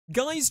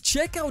Guys,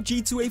 check out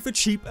G2A for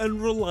cheap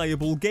and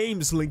reliable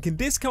games. Link and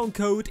discount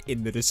code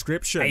in the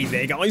description. Hey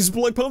there guys,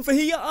 BlackPanthaa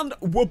here, and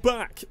we're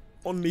back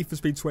on Need for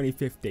Speed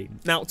 2015.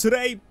 Now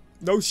today,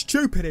 no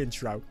stupid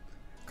intro,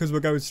 because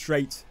we're going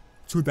straight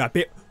to that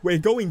bit. We're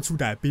going to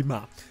that bit,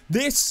 man.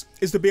 This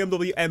is the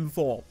BMW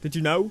M4. Did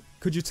you know?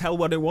 Could you tell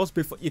what it was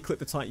before you click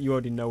the title? You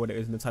already know what it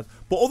is in the title.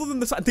 But other than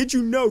the title, did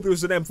you know there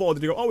was an M4?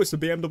 Did you go, oh, it's the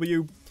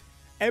BMW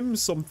M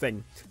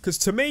something? Because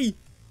to me,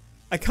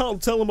 I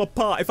can't tell them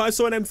apart. If I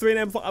saw an M3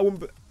 and M4, I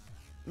wouldn't...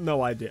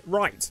 No idea.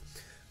 Right.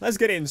 Let's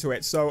get into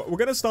it. So, we're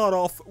going to start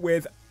off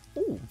with...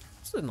 Ooh,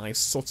 it's a nice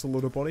subtle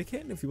little body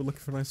kit. If you were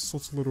looking for nice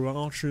subtle little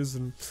arches.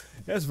 And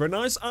yeah, it's very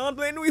nice. And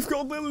then we've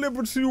got the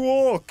Liberty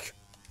Walk.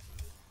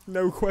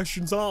 No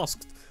questions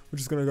asked. We're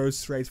just going to go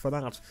straight for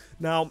that.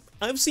 Now,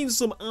 I've seen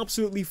some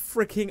absolutely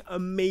freaking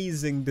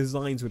amazing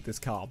designs with this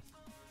car.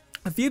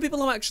 A few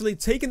people have actually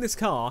taken this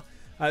car...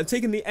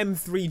 taken the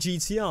M3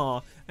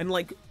 GTR and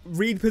like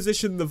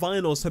repositioned the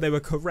vinyls so they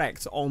were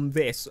correct on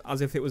this as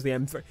if it was the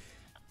M3.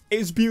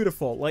 It's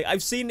beautiful. Like,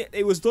 I've seen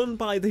it was done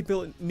by the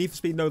people at Need for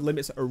Speed No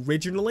Limits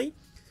originally,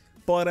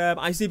 but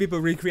I see people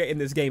recreating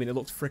this game and it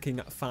looks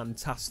freaking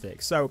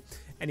fantastic. So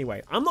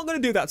anyway, I'm not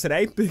going to do that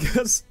today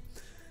because,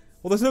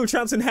 well, there's no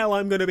chance in hell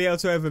I'm going to be able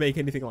to ever make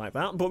anything like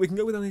that. But we can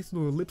go with a nice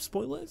little lip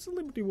spoiler. It's a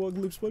Liberty Walk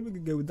lip spoiler. We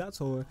can go with that,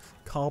 or a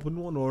carbon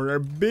one, or a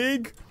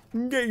big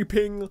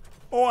gaping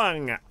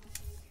wang.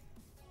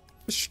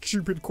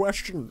 Stupid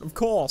question, of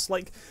course.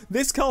 Like,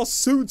 this car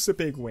suits a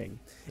big wing.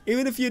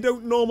 Even if you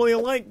don't normally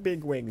like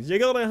big wings, you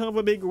gotta have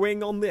a big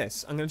wing on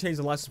this. I'm gonna change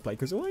the license plate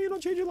because, why are you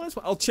not changing the license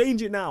plate? I'll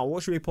change it now.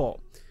 What should we put?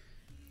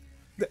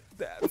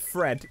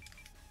 Fred.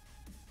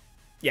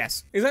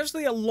 Yes, it's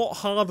actually a lot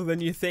harder than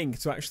you think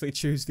to actually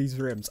choose these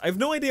rims. I have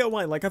no idea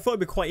why. Like, I thought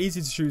it'd be quite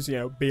easy to choose, you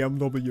know,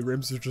 BMW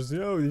rims, such as, you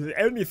know,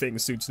 anything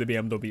suits the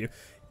BMW.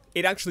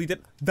 It actually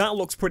did. That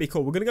looks pretty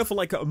cool. We're gonna go for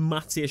like a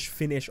matte-ish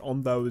finish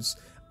on those.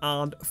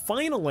 And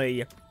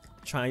finally,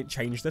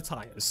 change the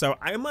tires. So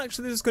I'm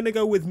actually just going to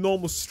go with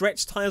normal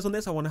stretch tires on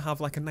this. I want to have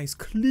like a nice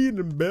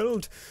clean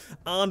build.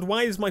 And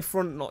why is my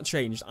front not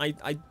changed? I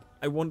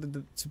wanted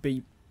it to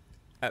be...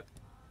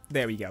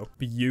 there we go.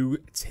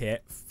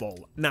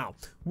 Beautiful. Now,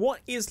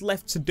 what is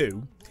left to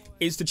do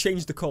is to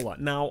change the colour.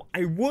 Now,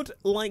 I would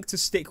like to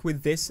stick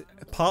with this.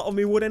 Part of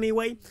me would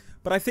anyway.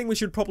 But I think we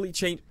should probably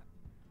change...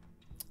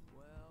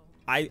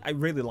 I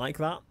really like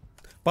that.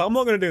 But I'm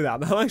not going to do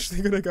that. I'm actually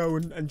going to go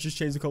and just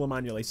change the colour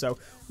manually. So,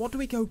 what do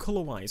we go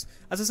colour-wise?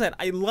 As I said,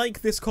 I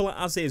like this colour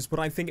as is, but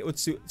I think it would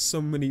suit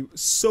so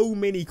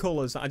many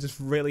colours that I just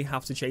really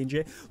have to change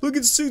it. Look,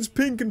 it suits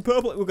pink and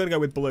purple. We're going to go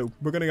with blue.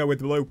 We're going to go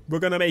with blue. We're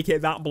going to make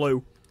it that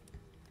blue.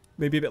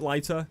 Maybe a bit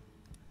lighter.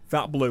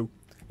 That blue.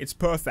 It's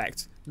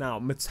perfect. Now,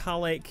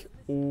 metallic.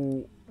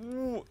 Ooh.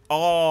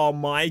 Oh,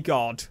 my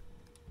God.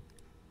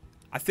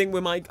 I think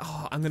we might.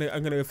 Oh, I'm gonna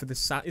go for the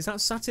satin. Is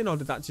that satin, or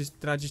did I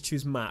just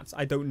choose matte?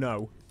 I don't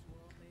know.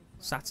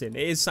 Satin.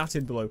 It is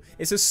satin blue.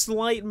 It's a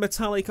slight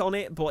metallic on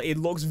it, but it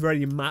looks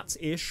very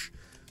matte-ish.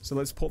 So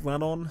let's put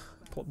that on.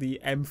 Put the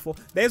M4.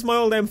 There's my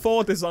old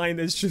M4 design.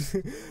 It's just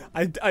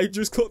I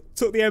just took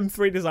the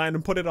M3 design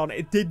and put it on.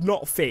 It did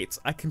not fit.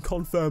 I can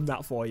confirm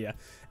that for you.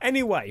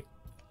 Anyway.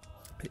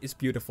 It's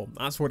beautiful.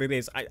 That's what it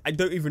is. I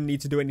don't even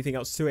need to do anything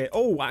else to it.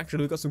 Oh,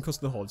 actually, we've got some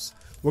custom hoods.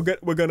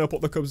 We're gonna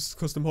put the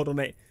custom hood on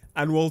it,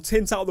 and we'll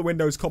tint out the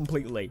windows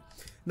completely.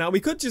 Now, we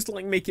could just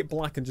like make it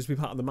black and just be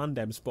part of the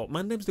Mandems, but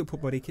Mandems don't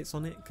put body kits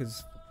on it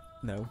because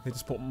no, they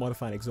just put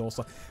modified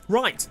exhauster.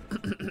 Right.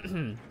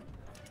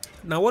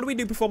 Now, what do we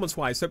do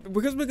performance-wise? So,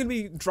 because we're gonna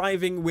be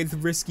driving with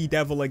Risky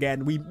Devil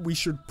again, we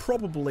should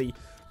probably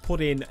put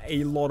in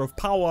a lot of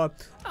power.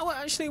 Oh,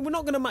 actually, we're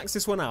not going to max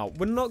this one out.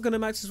 We're not going to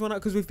max this one out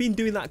because we've been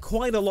doing that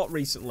quite a lot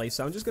recently.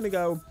 So I'm just going to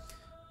go...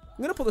 I'm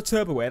going to put the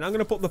turbo in. I'm going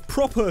to put the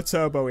proper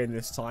turbo in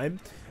this time.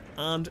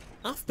 And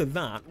after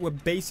that, we're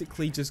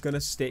basically just going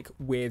to stick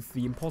with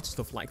the important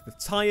stuff like the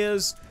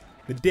tyres,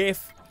 the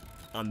diff,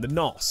 and the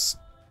NOS.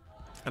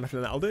 And after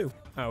that, that'll do.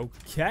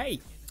 Okay.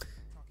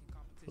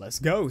 Let's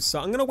go. So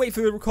I'm going to wait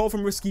for the call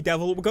from Risky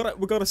Devil. We've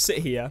got to sit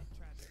here.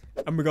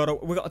 And we got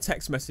a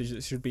text message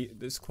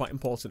that's quite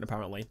important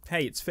apparently.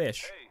 Hey, it's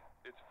Fish. Hey,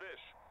 it's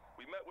Fish.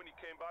 We met when you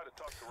came by to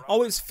talk to Rob.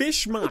 Oh, it's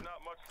Fish, man.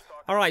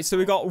 Alright, so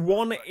we got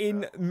one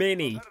in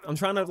mini. I'm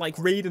trying to like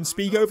read and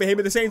speak over him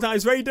at the same time.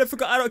 It's very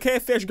difficult. I don't care,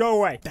 Fish, go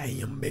away.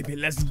 Damn, baby,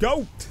 let's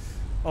go.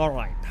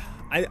 Alright.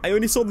 I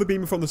only saw the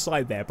beam from the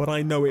side there, but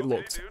I know it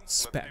looked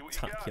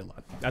spectacular.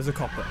 As a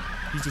copper.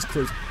 He's just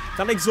cruising.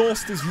 That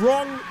exhaust is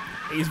wrong.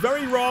 He's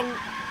very wrong.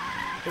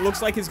 It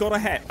looks like he's got a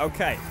head.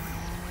 Okay.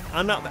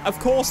 And that, of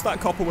course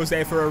that copper was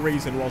there for a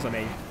reason, wasn't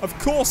he? Of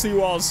course he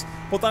was,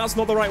 but that's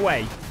not the right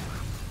way.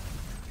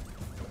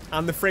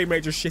 And the frame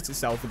rate just shit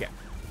itself again.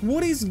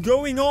 What is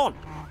going on?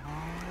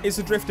 It's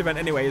a drift event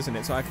anyway, isn't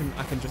it? So I can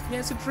just... Yeah,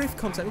 it's a drift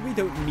content. We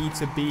don't need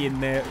to be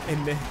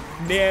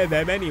near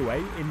them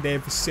anyway, in their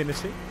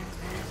vicinity.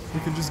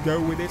 We can just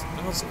go with it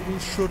as we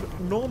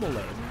should normally.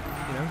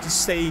 You know,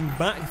 just staying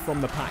back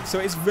from the pack. So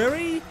it's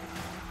very...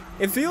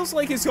 It feels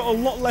like it's got a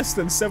lot less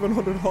than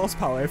 700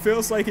 horsepower. It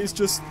feels like it's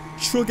just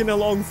chugging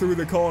along through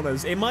the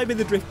corners. It might be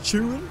the drift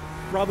tune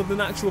rather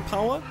than actual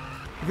power.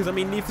 Because, I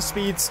mean, Need for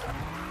Speed's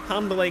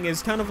handling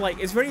is kind of like,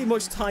 it's very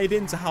much tied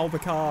into how the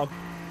car...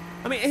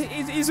 I mean,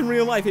 it is in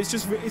real life.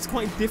 It's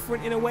quite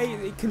different in a way.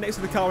 It connects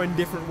to the car in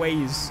different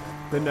ways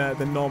than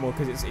normal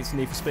because it's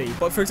Need for Speed.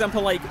 But, for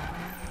example, like,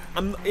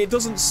 it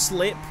doesn't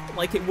slip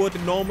like it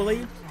would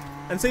normally.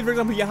 And say, for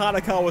example, you had a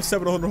car with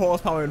 700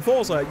 horsepower in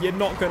Forza, you're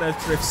not going to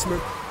drift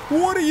smooth.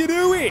 What are you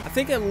doing? I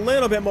think a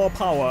little bit more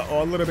power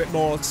or a little bit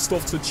more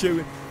stuff to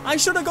tune. I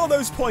should have got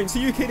those points. Are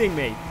you kidding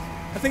me?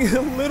 I think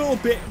a little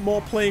bit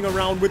more playing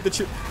around with the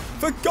tune.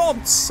 For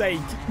God's sake.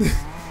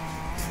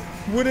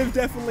 Would have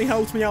definitely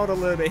helped me out a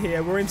little bit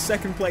here. We're in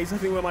second place. I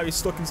think we might be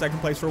stuck in second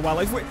place for a while.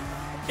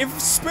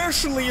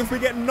 Especially if we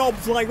get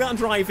knobs like that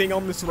driving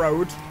on this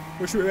road.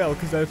 Which we will,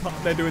 because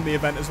they're doing the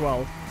event as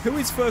well. Who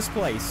is first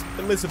place?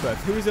 Elizabeth.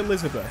 Who is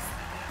Elizabeth?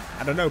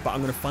 I don't know, but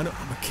I'm going to find out.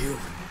 I'm a kill.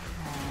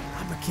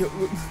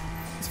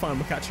 It's fine,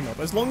 we're catching up.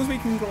 As long as we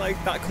can get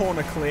like, that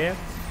corner clear,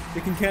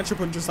 we can catch up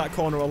on just that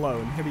corner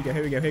alone. Here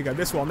we go.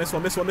 This one.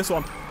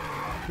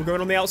 We're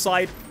going on the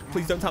outside.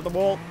 Please don't tap the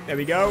wall. There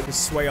we go.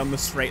 Just sway on the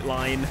straight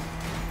line.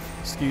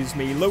 Excuse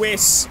me,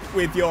 Lewis,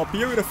 with your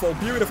beautiful...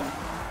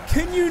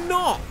 Can you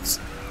not?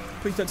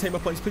 Please don't take my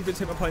points.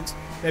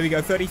 There we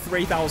go,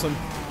 33,000.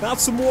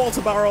 That's some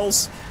water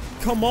barrels.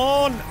 Come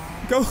on.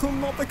 Go,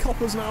 not the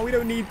coppers now. We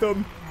don't need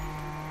them.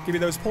 Give me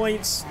those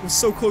points. We're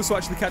so close to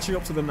actually catching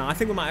up to them now. I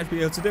think we might actually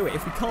be able to do it.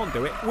 If we can't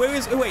do it... Wait,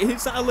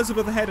 is that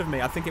Elizabeth ahead of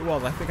me? I think it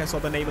was. I think I saw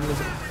the name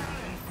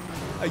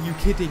Elizabeth. Are you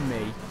kidding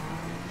me?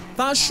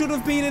 That should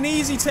have been an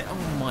easy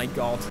oh my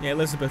god. Yeah,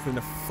 Elizabeth in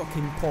a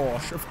fucking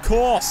Porsche. Of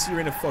course you're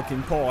in a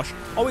fucking Porsche.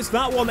 Oh, it's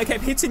that one that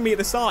kept hitting me at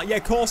the start. Yeah,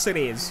 of course it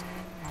is.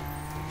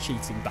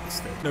 Cheating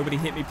bastard. Nobody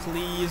hit me,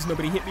 please.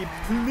 Nobody hit me,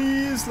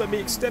 please. Let me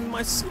extend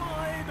my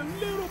slide a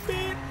little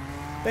bit.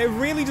 They're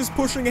really just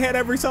pushing ahead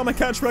every time I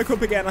catch back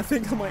up again. I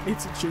think I might need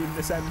to tune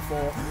this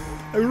M4.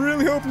 I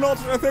really hope not.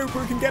 I hope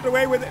we can get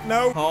away with it.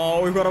 No.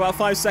 Oh, we've got about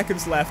 5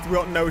 seconds left. We've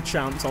got no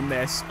chance on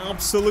this.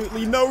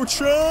 Absolutely no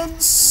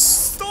chance.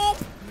 Stop.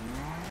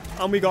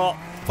 And we got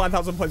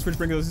 5,000 points, which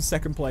brings us in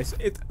second place.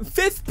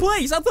 5th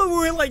place? I thought we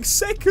were like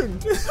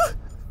second.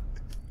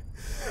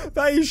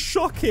 That is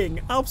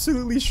shocking.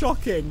 Absolutely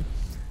shocking.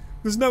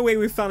 There's no way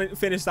we've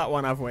finished that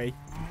one, have we?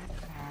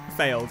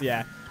 Failed,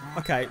 yeah.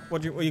 Okay,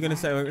 what are you going to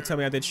say? Tell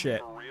me I did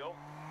shit.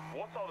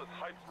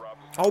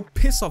 Oh,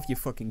 piss off, you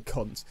fucking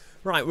cunt.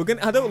 Right,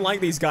 I don't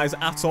like these guys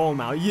at all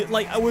now.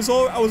 I was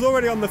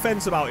already on the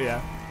fence about you.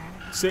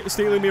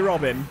 Stealing me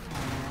Robin.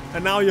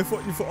 And now you're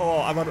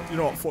oh, you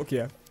know what? Fuck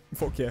you.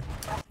 Fuck you.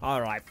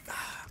 Alright.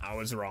 I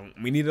was wrong.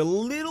 We need a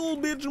little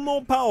bit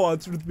more power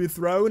to be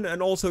thrown,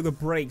 and also the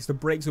brakes. The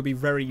brakes will be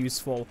very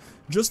useful.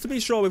 Just to be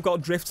sure, we've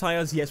got drift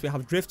tires. Yes, we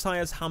have drift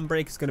tires.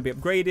 Handbrake is going to be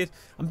upgraded.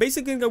 I'm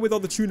basically going to go with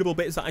all the tunable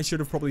bits that I should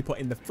have probably put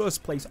in the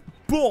first place,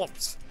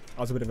 but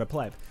I was a bit of a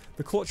pleb.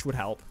 The clutch would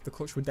help. The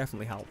clutch would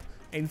definitely help.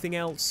 Anything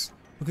else?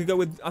 We could go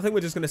with... I think we're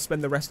just going to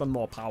spend the rest on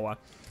more power.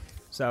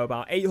 So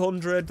about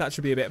 800. That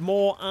should be a bit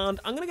more, and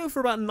I'm going to go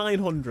for about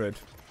 900.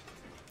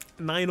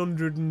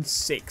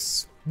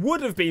 906.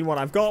 Would have been what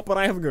I've got, but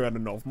I haven't got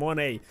enough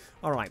money.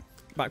 Alright,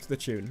 back to the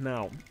tune.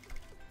 Now,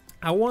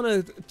 I want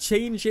to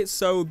change it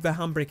so the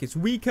handbrake is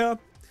weaker,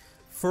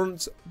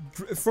 front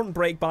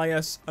brake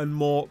bias, and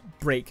more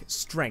brake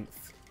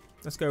strength.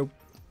 Let's go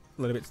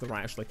a little bit to the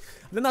right, actually.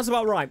 And then that's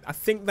about right. I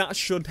think that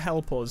should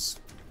help us.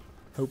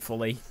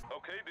 Hopefully.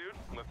 Okay, dude.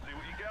 Let's see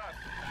what you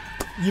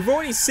got. You've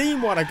already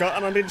seen what I got,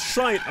 and I did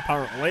shite,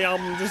 apparently.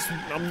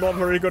 I'm not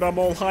very good. I'm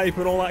all hype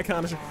and all that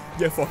kind of shit.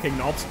 You fucking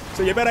knobs.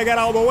 So you better get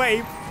out of the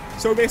way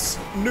so this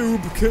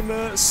noob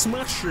can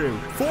smash you.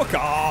 Fuck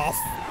off.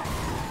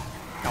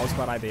 That was a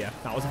bad idea.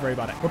 That was a very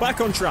bad idea. We're back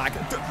on track.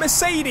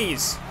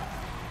 Mercedes.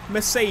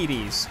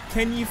 Mercedes.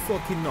 Can you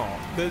fucking not?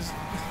 That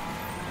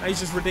is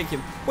just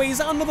ridiculous. Wait, is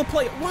that another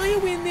player? Why are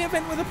we in the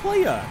event with a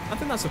player? I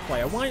think that's a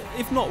player. Why?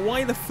 If not,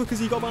 why the fuck has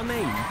he got that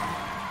name?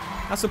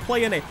 That's a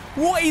player name.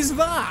 What is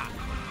that?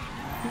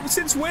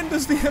 Since when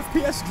does the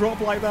FPS drop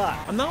like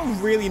that? I'm now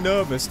really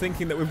nervous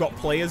thinking that we've got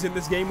players in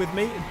this game with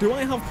me. Do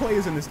I have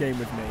players in this game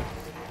with me?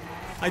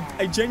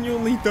 I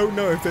genuinely don't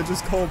know if they're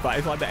just called that.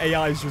 If like the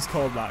AI is just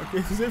called that.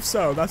 Because if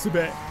so, it's a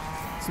bit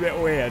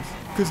weird.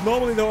 Because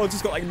normally they're all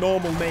just got like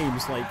normal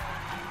names. Like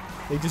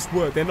they just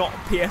work. They're not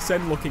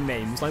PSN looking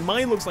names. Like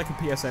mine looks like a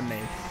PSN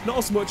name. Not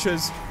as much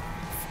as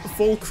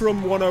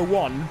Fulcrum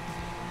 101.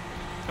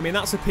 I mean,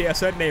 that's a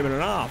PSN name and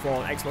a half,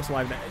 or an Xbox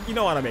Live name. You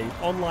know what I mean?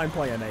 Online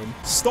player name.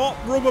 Stop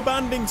rubber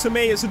banding to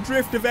me. It's a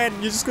drift event.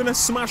 You're just going to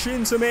smash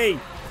into me.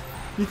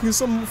 You can,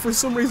 for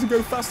some reason,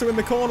 go faster in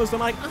the corners than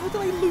how did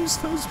I lose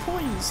those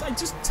points? I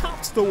just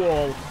tapped the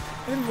wall.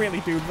 I didn't really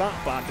do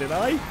that bad, did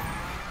I?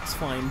 It's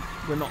fine.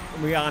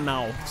 We are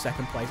now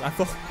second place. I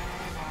thought...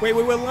 Wait,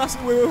 we were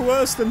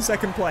worse than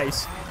second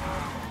place.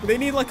 They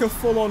need like a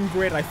full-on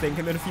grid, I think,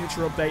 in a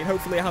future update.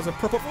 Hopefully it has a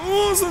proper...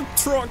 Oh, it's a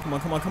truck! Come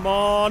on, come on, come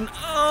on!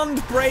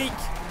 And brake!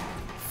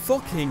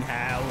 Fucking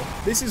hell.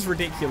 This is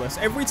ridiculous.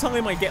 Every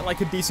time I get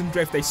like a decent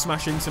drift, they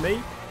smash into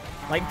me.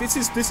 Like, this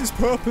is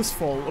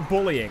purposeful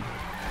bullying.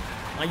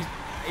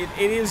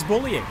 It is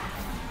bullying.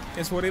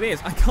 It's what it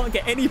is. I can't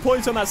get any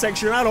points on that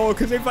section at all,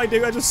 because if I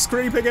do, I just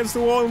scrape against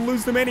the wall and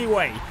lose them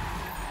anyway.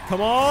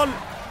 Come on.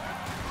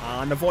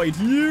 And avoid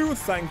you.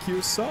 Thank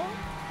you, sir.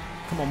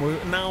 Come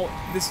on, now,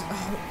 this...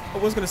 Oh, I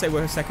was going to say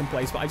we're in second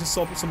place, but I just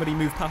saw somebody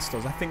move past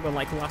us. I think we're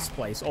like last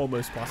place.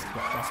 Almost last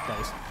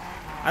place.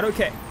 I don't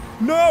care.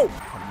 No!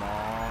 Come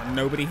on.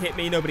 Nobody hit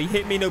me. Nobody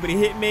hit me. Nobody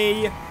hit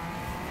me.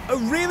 Oh,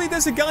 really?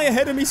 There's a guy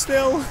ahead of me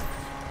still?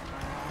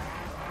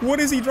 What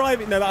is he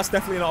driving? No, that's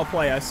definitely not a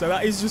player. So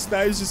that is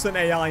just an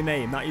AI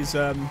name. That is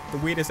the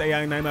weirdest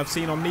AI name I've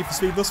seen on Need for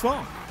Speed thus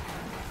far.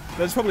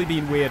 There's probably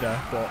been weirder,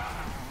 but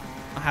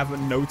I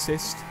haven't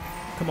noticed.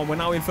 Come on, we're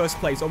now in first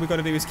place. All we've got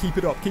to do is keep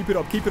it up, keep it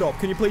up, keep it up.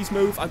 Can you please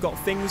move? I've got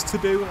things to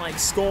do, like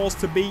scores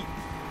to beat,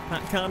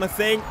 that kind of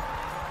thing.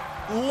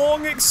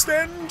 Long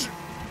extend.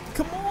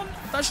 Come on.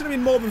 That should have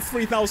been more than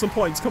 3,000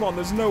 points. Come on,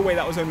 there's no way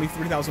that was only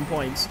 3,000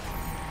 points.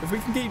 If we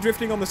can keep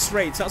drifting on the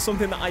straights, that's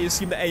something that I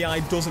assume the AI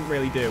doesn't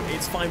really do.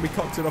 It's fine, we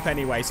cocked it up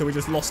anyway, so we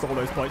just lost all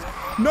those points.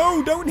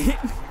 No, don't hit...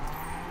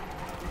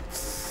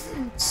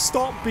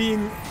 Stop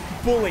being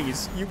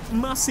bullies. You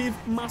massive,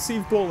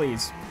 massive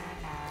bullies.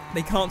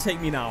 They can't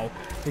take me now.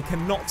 They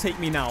cannot take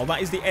me now.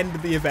 That is the end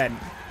of the event.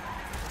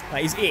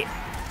 That is it.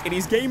 It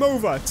is game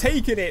over.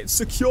 Taking it.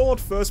 Secured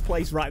first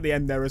place right at the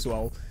end there as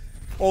well.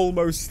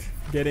 Almost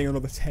getting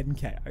another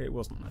 10k. It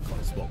wasn't that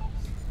close, but...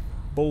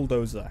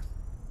 Bulldozer.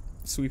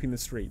 Sweeping the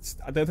streets.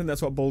 I don't think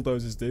that's what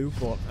bulldozers do,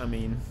 but I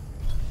mean,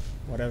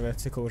 whatever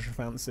tickles your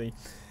fancy.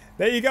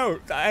 There you go.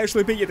 I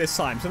actually beat you this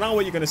time. So now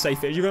what are you going to say,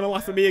 Fizz? You're going to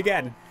laugh at me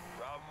again?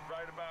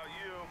 Right about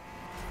you.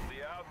 See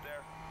you out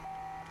there.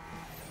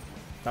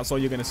 That's all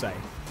you're going to say.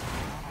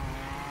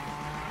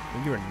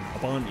 You're a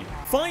knob, aren't you?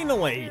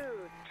 Finally! Dude,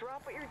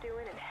 drop what you're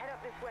doing and head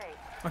up this way.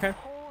 Okay. The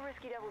whole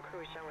Risky Devil crew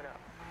is showing up.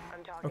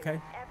 I'm talking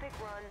Okay. epic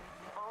run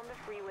on the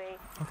freeway.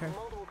 Okay.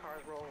 Multiple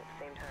cars rolling at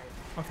the same time.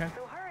 Okay.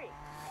 So hurry.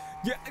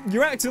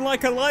 You're acting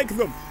like I like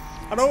them.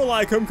 I don't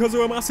like them because they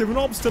were massive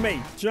knobs to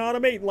me. Do you know what I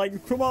mean?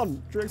 Like, come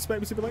on. Do you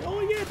expect me to be like, oh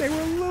yeah, they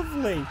were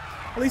lovely?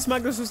 At least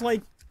Magnus was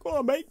like, go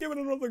on, mate, give it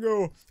another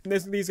go. And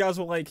these guys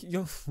were like,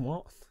 yo,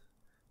 what?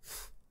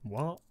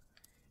 What?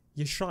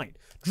 You're shite.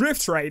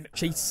 Drift train.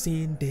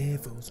 Chasing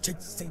devils.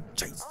 Chasing,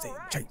 chasing,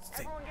 Right.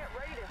 chasing. Everyone get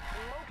ready to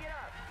smoke it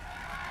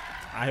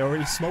up. I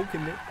already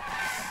smoking it.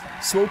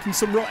 Smoking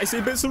some I see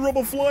bits of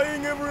rubber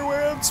flying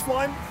everywhere. It's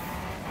fine.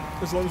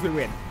 As long as we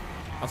win.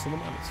 That's all that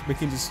matters. We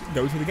can just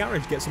go to the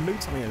garage, get some new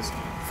tyres.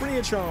 Free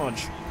of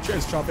charge.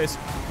 Cheers, Travis.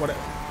 Whatever.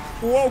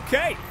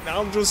 Okay.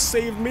 That'll just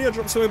save me a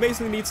drop. So we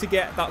basically need to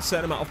get that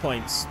certain amount of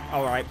points.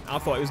 Alright. I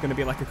thought it was going to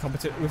be like a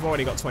competition. We've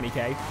already got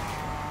 20k.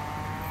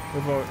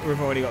 We've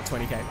already got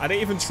 20k. I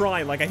didn't even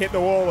try. Like, I hit the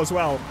wall as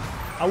well.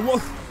 I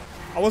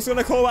was going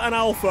to call it an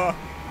alpha.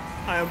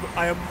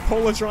 I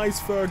apologize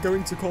for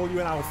going to call you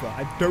an alpha.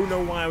 I don't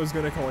know why I was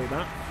going to call you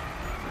that.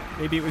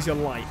 Maybe it was your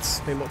lights.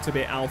 They looked a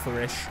bit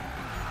alpha-ish.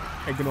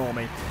 Ignore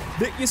me.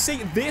 You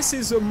see, this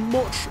is a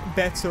much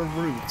better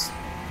route.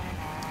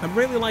 I'm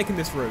really liking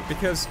this route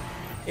because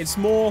it's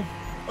more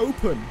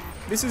open.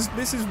 This is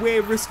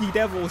where Risky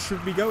Devil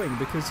should be going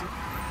because,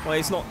 well,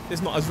 it's not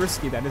as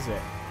risky then, is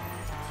it?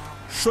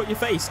 Shut your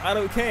face. I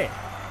don't care.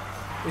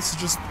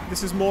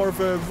 This is more of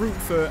a route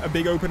for a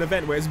big open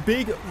event where it's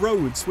big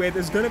roads where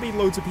there's going to be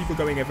loads of people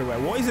going everywhere.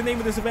 What is the name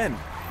of this event?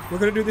 We're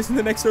going to do this in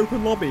the next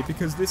open lobby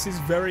because this is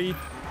very,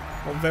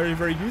 well, very,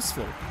 very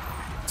useful.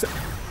 So,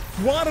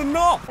 what or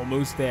not?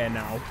 Almost there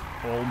now.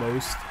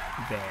 Almost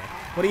there.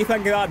 What do you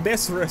think about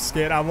this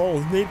Risky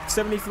Devil? Need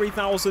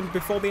 73,000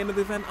 before the end of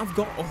the event. I've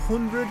got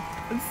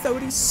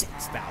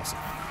 136,000.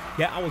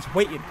 Yeah, I was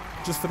waiting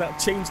just for that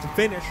change to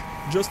finish,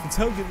 just to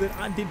tell you that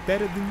I did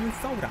better than you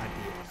thought I did.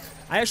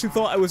 I actually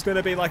thought it was going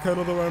to be like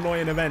another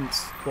annoying event,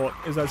 but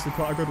it's actually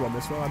quite a good one.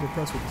 This one, I'm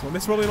impressed with this one.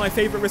 This is probably my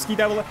favourite Risky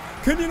Devil.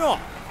 Can you not?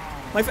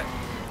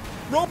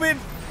 Robin,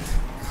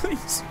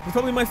 please. It's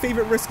probably my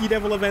favourite Risky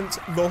Devil event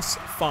thus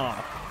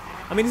far.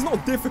 I mean, it's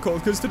not difficult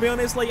because, to be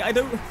honest, like I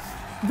don't.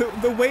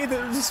 The way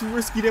that this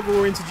Risky Devil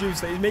were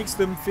introduced, it makes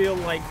them feel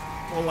like,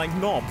 well, like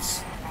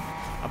knobs.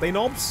 Are they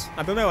knobs?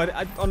 I don't know.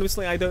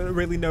 Honestly, I don't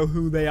really know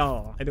who they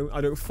are. I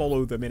don't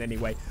follow them in any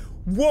way.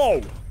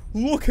 Whoa!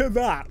 Look at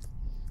that.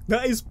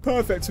 That is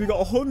perfect. So we got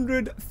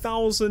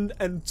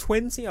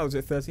 100,020 out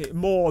of 38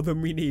 more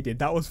than we needed.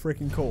 That was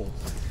freaking cool.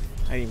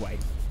 Anyway,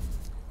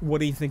 what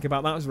do you think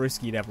about that,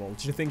 Risky Devil?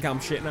 Do you think I'm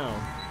shit now?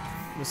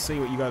 Let's see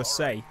what you got to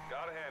say.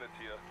 Gotta hand it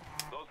to you.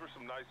 Those were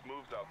some nice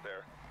moves out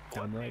there.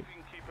 Damn right. Let's see if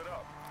you can keep it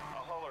up.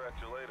 I'll holler at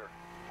you later.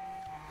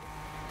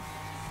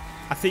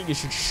 I think you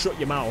should shut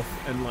your mouth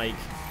and, like,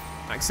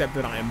 accept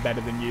that I am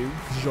better than you.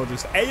 Because you're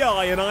just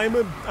AI and I'm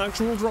an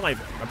actual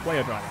driver. A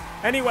player driver.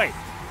 Anyway,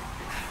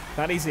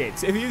 that is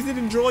it. If you did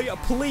enjoy,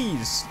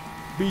 please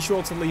be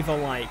sure to leave a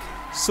like.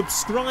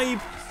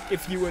 Subscribe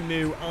if you are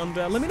new. And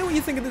let me know what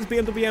you think of this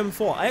BMW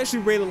M4. I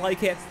actually really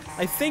like it.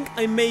 I think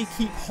I may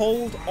keep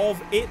hold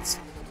of it.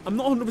 I'm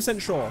not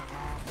 100% sure.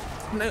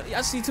 No,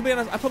 actually, to be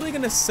honest, I'm probably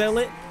going to sell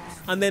it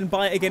and then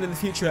buy it again in the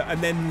future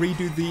and then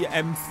redo the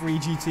M3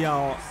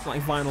 GTR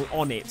like vinyl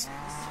on it.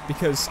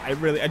 Because I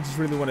just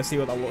really want to see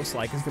what that looks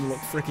like. It's going to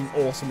look freaking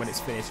awesome when it's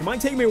finished. It might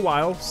take me a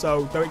while,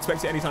 so don't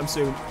expect it anytime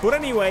soon. But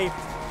anyway,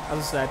 as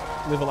I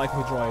said, leave a like if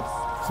you enjoyed,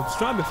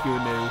 subscribe if you're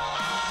new,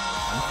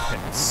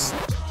 and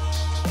peace.